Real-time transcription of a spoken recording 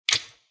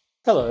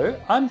Hello,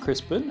 I'm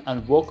Crispin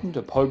and welcome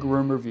to Poker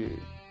Room Review,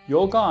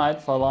 your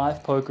guide for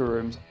live poker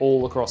rooms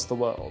all across the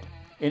world.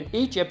 In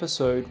each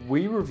episode,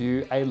 we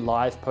review a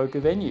live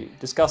poker venue,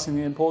 discussing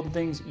the important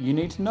things you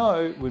need to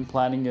know when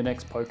planning your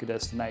next poker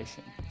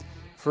destination.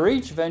 For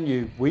each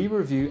venue, we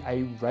review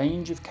a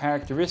range of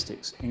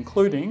characteristics,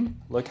 including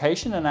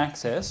location and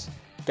access,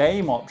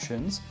 game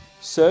options,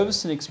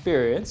 service and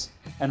experience,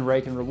 and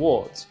Rake and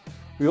Rewards.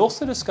 We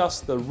also discuss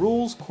the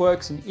rules,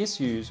 quirks, and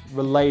issues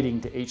relating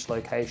to each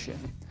location.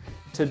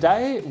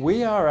 Today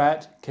we are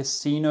at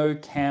Casino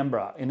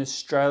Canberra in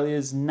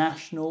Australia's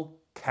national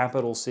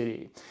capital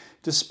city.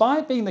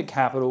 Despite being the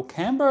capital,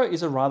 Canberra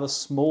is a rather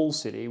small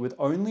city with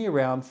only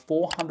around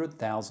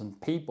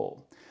 400,000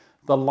 people.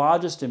 The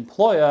largest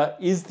employer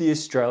is the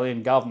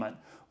Australian government,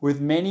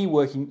 with many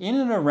working in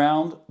and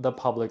around the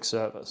public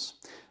service.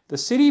 The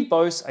city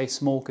boasts a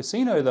small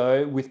casino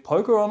though, with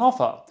poker on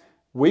offer.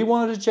 We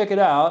wanted to check it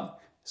out,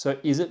 so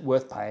is it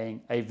worth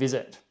paying a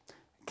visit?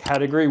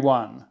 Category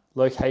 1.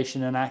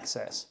 Location and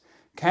access.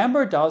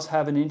 Canberra does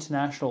have an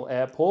international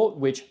airport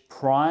which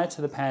prior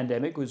to the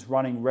pandemic was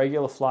running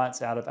regular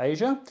flights out of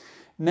Asia.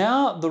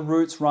 Now the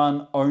routes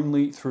run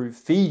only through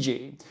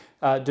Fiji.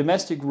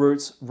 Domestic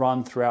routes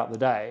run throughout the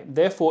day.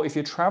 Therefore, if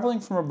you're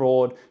traveling from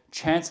abroad,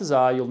 chances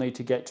are you'll need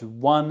to get to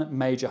one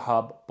major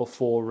hub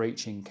before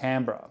reaching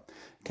Canberra.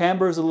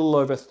 Canberra is a little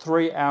over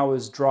 3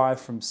 hours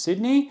drive from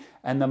Sydney,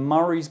 and the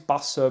Murray's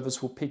bus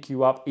service will pick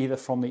you up either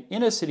from the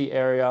inner city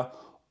area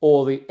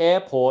or the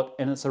airport,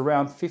 and it's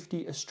around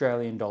 50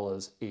 Australian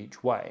dollars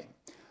each way.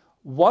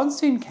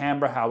 Once in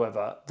Canberra,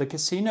 however, the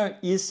casino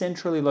is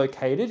centrally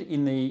located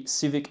in the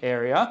civic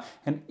area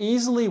and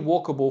easily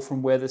walkable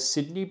from where the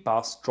Sydney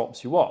bus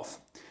drops you off.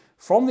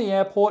 From the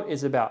airport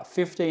is about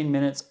 15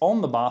 minutes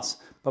on the bus,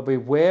 but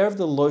beware of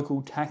the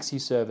local taxi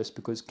service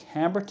because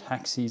Canberra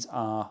taxis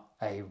are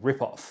a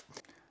rip-off.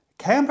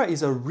 Canberra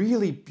is a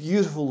really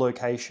beautiful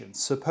location,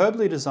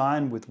 superbly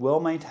designed with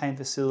well-maintained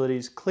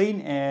facilities,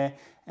 clean air,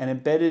 and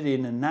embedded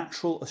in a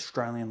natural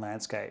Australian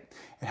landscape.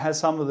 It has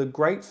some of the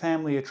great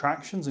family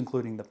attractions,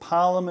 including the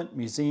Parliament,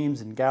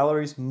 museums, and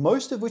galleries,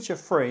 most of which are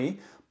free,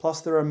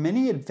 plus there are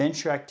many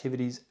adventure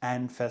activities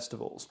and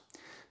festivals.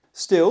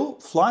 Still,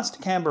 flights to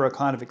Canberra are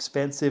kind of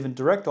expensive and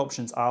direct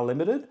options are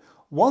limited.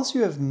 Once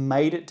you have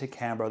made it to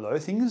Canberra though,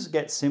 things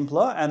get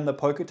simpler and the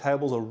poker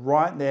tables are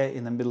right there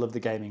in the middle of the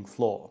gaming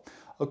floor.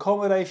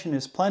 Accommodation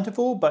is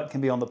plentiful but can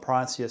be on the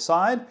pricier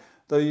side,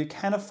 though you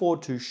can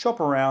afford to shop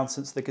around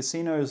since the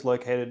casino is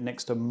located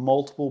next to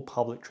multiple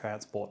public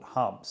transport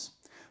hubs.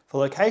 For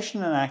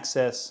location and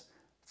access,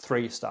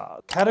 3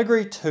 stars.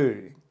 Category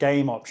 2,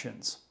 game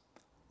options.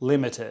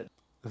 Limited.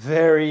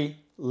 Very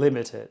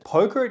limited.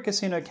 Poker at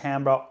Casino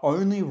Canberra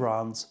only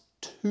runs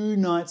 2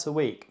 nights a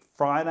week,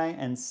 Friday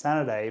and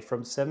Saturday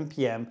from 7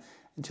 PM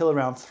until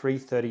around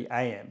 3:30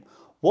 AM.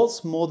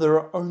 What's more, there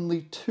are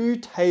only 2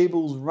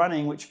 tables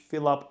running which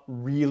fill up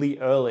really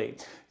early.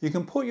 You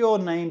can put your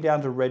name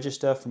down to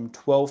register from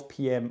 12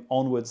 PM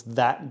onwards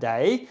that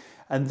day,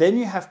 and then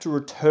you have to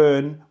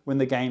return when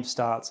the game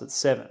starts at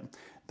 7.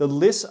 The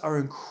lists are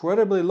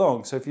incredibly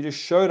long, so if you just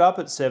showed up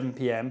at 7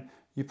 PM,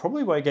 you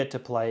probably won't get to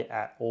play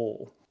at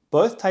all.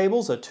 Both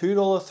tables are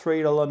 $2,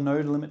 $3 no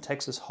limit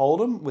Texas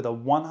Hold'em with a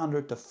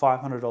 $100 to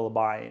 $500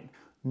 buy-in.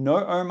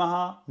 No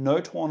Omaha, no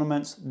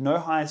tournaments, no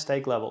high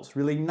stake levels,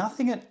 really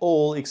nothing at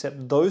all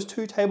except those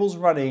 2 tables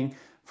running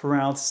for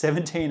around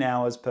 17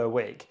 hours per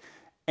week.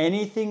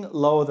 Anything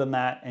lower than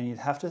that and you'd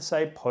have to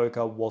say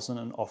poker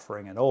wasn't an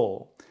offering at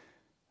all.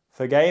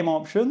 For game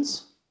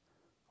options,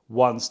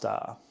 1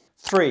 star.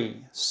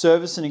 3,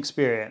 service and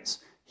experience.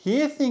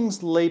 Here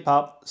things leap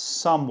up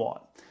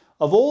somewhat.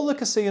 Of all the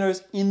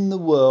casinos in the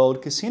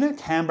world, Casino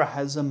Canberra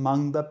has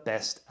among the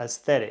best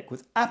aesthetic,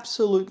 with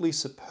absolutely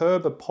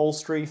superb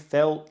upholstery,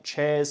 felt,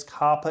 chairs,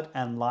 carpet,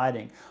 and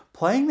lighting.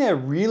 Playing there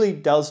really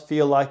does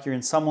feel like you're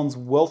in someone's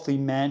wealthy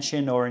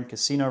mansion or in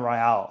Casino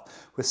Royale,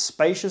 with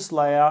spacious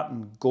layout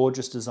and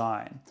gorgeous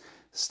design.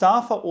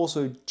 Staff are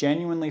also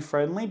genuinely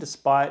friendly.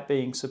 Despite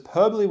being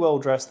superbly well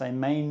dressed, they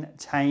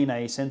maintain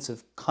a sense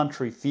of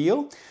country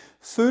feel.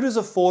 Food is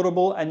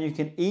affordable and you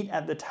can eat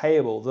at the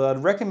table, though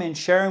I'd recommend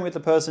sharing with the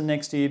person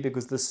next to you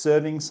because the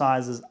serving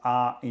sizes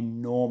are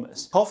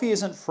enormous. Coffee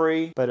isn't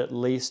free, but at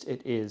least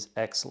it is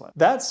excellent.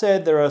 That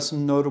said, there are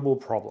some notable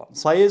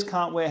problems. Players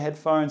can't wear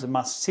headphones and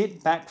must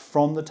sit back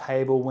from the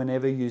table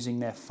whenever using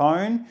their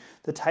phone.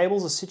 The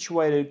tables are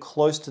situated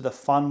close to the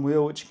fun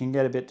wheel, which can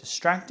get a bit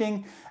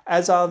distracting,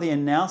 as are the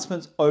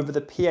announcements over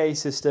the PA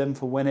system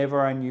for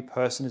whenever a new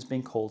person is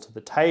being called to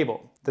the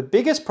table. The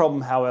biggest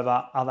problem,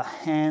 however, are the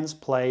hands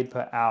played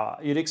per hour.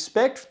 You'd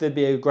expect there'd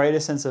be a greater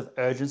sense of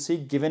urgency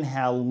given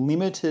how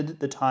limited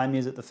the time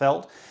is at the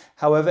felt.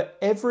 However,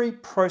 every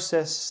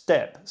process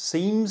step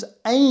seems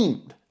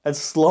aimed at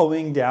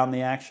slowing down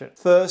the action.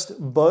 First,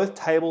 both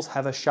tables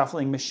have a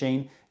shuffling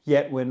machine,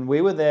 yet when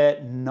we were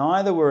there,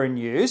 neither were in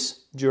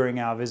use during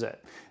our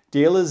visit.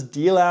 Dealers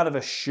deal out of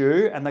a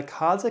shoe and the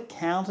cards are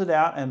counted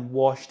out and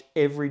washed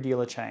every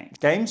dealer change.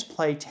 Games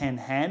play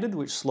 10-handed,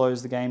 which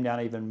slows the game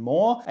down even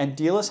more, and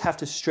dealers have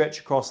to stretch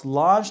across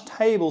large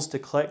tables to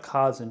collect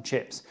cards and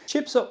chips.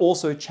 Chips are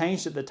also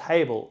changed at the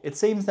table. It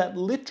seems that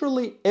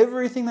literally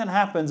everything that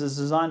happens is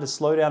designed to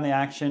slow down the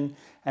action,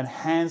 and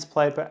hands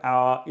played per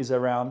hour is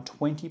around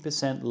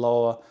 20%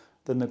 lower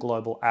than the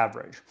global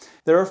average.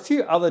 There are a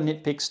few other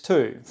nitpicks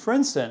too. For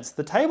instance,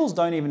 the tables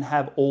don't even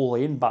have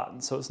all-in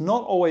buttons, so it's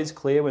not always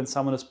clear when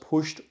someone has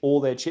pushed all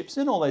their chips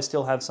in or they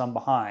still have some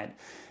behind.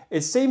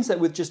 It seems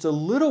that with just a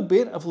little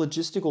bit of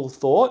logistical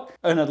thought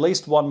and at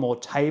least one more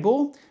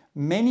table,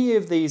 many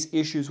of these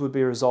issues would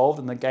be resolved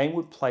and the game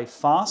would play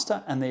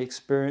faster and the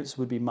experience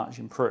would be much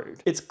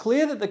improved. It's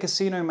clear that the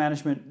casino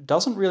management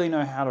doesn't really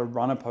know how to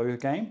run a poker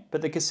game,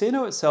 but the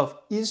casino itself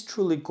is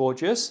truly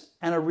gorgeous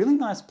and a really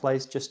nice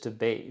place just to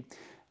be.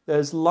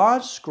 There's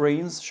large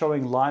screens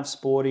showing live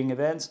sporting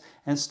events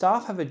and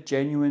staff have a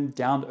genuine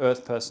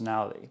down-to-earth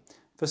personality.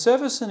 For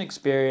service and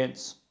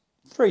experience,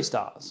 3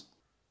 stars.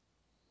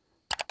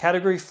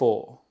 Category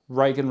 4,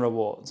 Rake and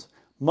Rewards.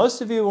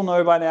 Most of you will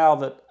know by now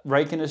that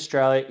Rake in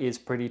Australia is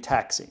pretty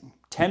taxing.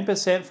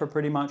 10% for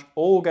pretty much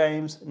all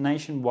games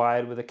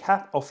nationwide with a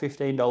cap of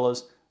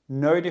 $15,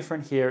 no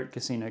different here at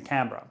Casino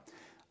Canberra.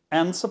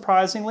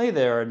 Unsurprisingly,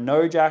 there are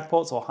no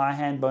jackpots or high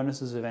hand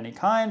bonuses of any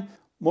kind.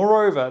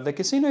 Moreover, the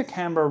Casino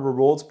Canberra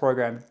rewards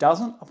program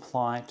doesn't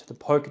apply to the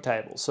poker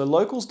table, so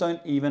locals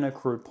don't even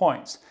accrue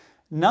points.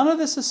 None of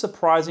this is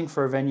surprising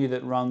for a venue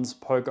that runs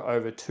poker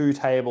over 2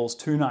 tables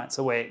 2 nights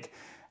a week.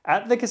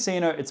 At the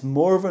casino, it's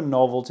more of a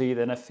novelty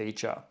than a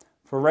feature.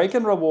 For Rake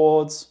and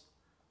Rewards,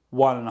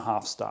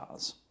 1.5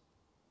 stars.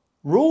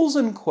 Rules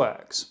and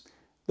quirks.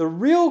 The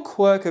real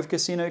quirk of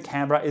Casino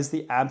Canberra is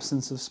the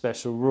absence of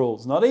special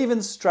rules. Not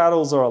even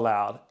straddles are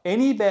allowed.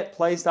 Any bet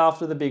placed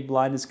after the big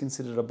blind is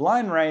considered a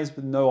blind raise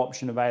with no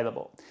option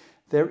available.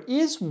 There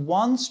is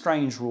one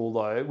strange rule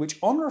though, which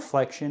on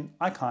reflection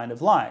I kind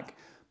of like.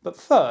 But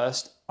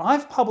first,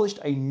 I've published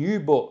a new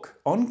book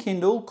on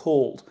Kindle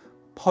called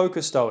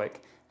Poker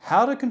Stoic: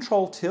 How to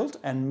Control Tilt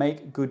and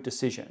Make Good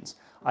Decisions.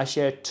 I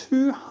share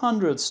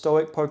 200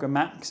 Stoic poker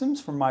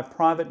maxims from my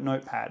private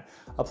notepad,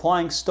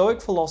 applying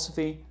Stoic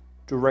philosophy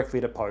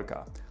directly to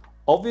poker.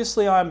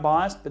 Obviously I'm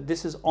biased, but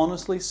this has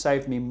honestly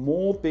saved me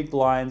more big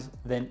blinds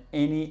than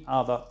any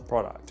other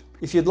product.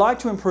 If you'd like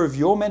to improve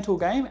your mental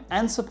game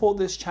and support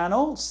this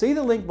channel, see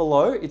the link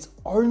below. It's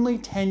only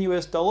 $10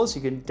 US.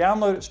 You can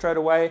download it straight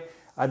away.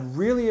 I'd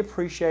really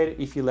appreciate it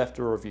if you left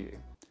a review.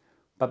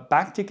 But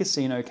back to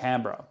Casino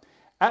Canberra.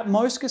 At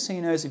most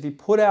casinos, if you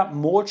put out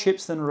more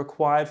chips than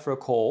required for a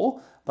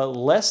call, but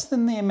less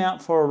than the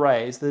amount for a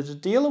raise, the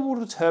dealer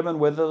will determine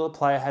whether the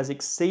player has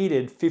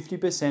exceeded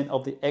 50%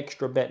 of the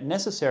extra bet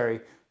necessary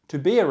to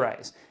be a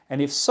raise.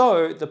 And if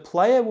so, the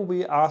player will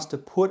be asked to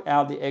put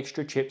out the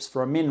extra chips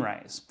for a min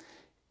raise.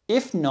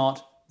 If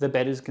not, the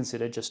bet is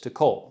considered just a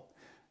call.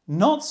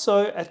 Not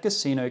so at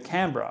Casino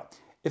Canberra.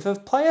 If a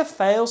player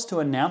fails to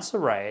announce a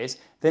raise,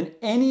 then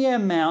any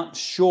amount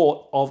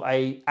short of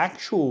an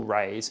actual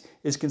raise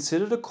is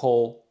considered a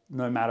call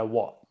no matter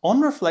what.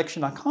 On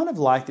reflection, I kind of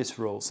like this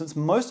rule, since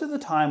most of the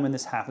time when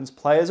this happens,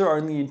 players are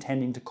only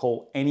intending to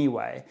call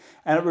anyway,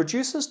 and it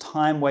reduces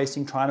time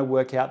wasting trying to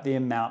work out the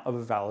amount of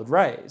a valid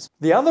raise.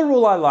 The other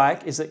rule I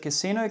like is that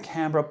Casino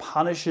Canberra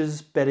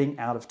punishes betting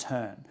out of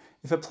turn.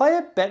 If a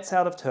player bets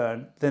out of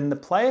turn, then the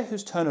player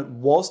whose turn it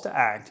was to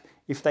act,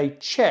 if they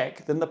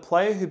check, then the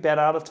player who bet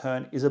out of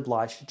turn is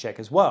obliged to check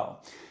as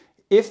well.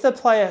 If the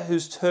player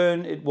whose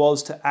turn it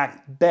was to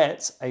act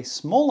bets a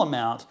small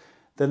amount,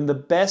 then the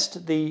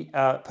best the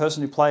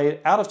person who played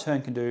out of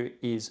turn can do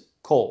is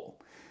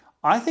call.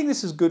 I think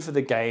this is good for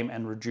the game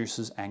and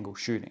reduces angle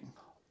shooting.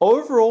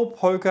 Overall,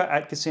 poker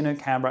at Casino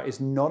Canberra is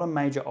not a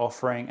major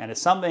offering and is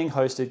something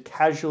hosted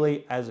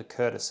casually as a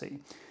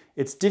courtesy.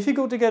 It's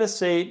difficult to get a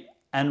seat,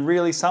 and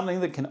really something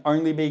that can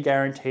only be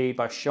guaranteed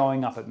by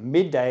showing up at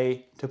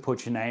midday to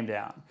put your name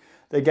down.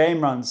 The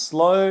game runs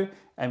slow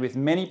and with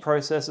many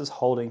processes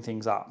holding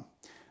things up.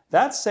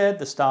 That said,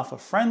 the staff are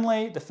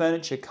friendly, the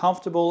furniture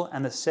comfortable,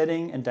 and the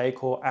setting and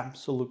decor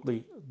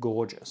absolutely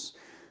gorgeous.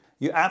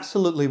 You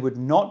absolutely would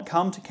not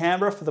come to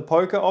Canberra for the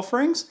poker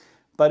offerings,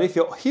 but if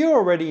you're here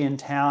already in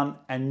town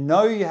and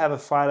know you have a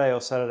Friday or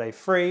Saturday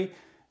free,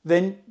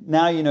 then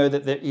now you know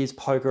that there is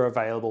poker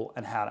available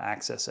and how to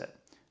access it.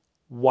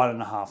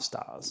 1.5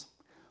 stars.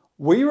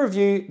 We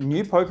review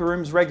new poker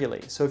rooms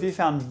regularly, so if you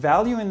found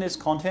value in this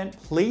content,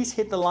 please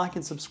hit the like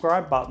and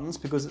subscribe buttons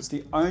because it's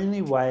the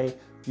only way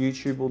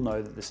YouTube will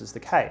know that this is the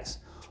case.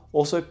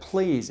 Also,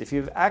 please, if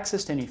you've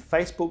accessed any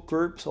Facebook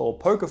groups or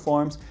poker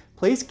forums,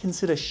 please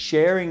consider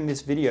sharing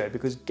this video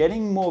because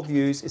getting more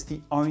views is the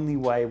only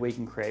way we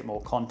can create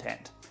more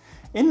content.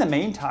 In the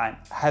meantime,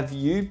 have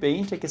you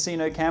been to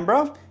Casino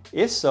Canberra?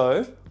 If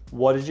so,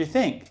 what did you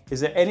think?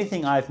 Is there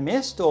anything I've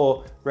missed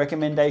or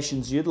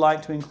recommendations you'd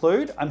like to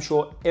include? I'm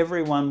sure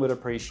everyone would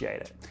appreciate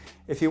it.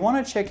 If you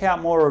want to check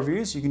out more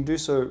reviews, you can do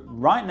so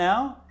right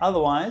now.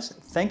 Otherwise,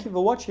 thank you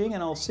for watching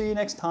and I'll see you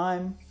next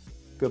time.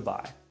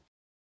 Goodbye.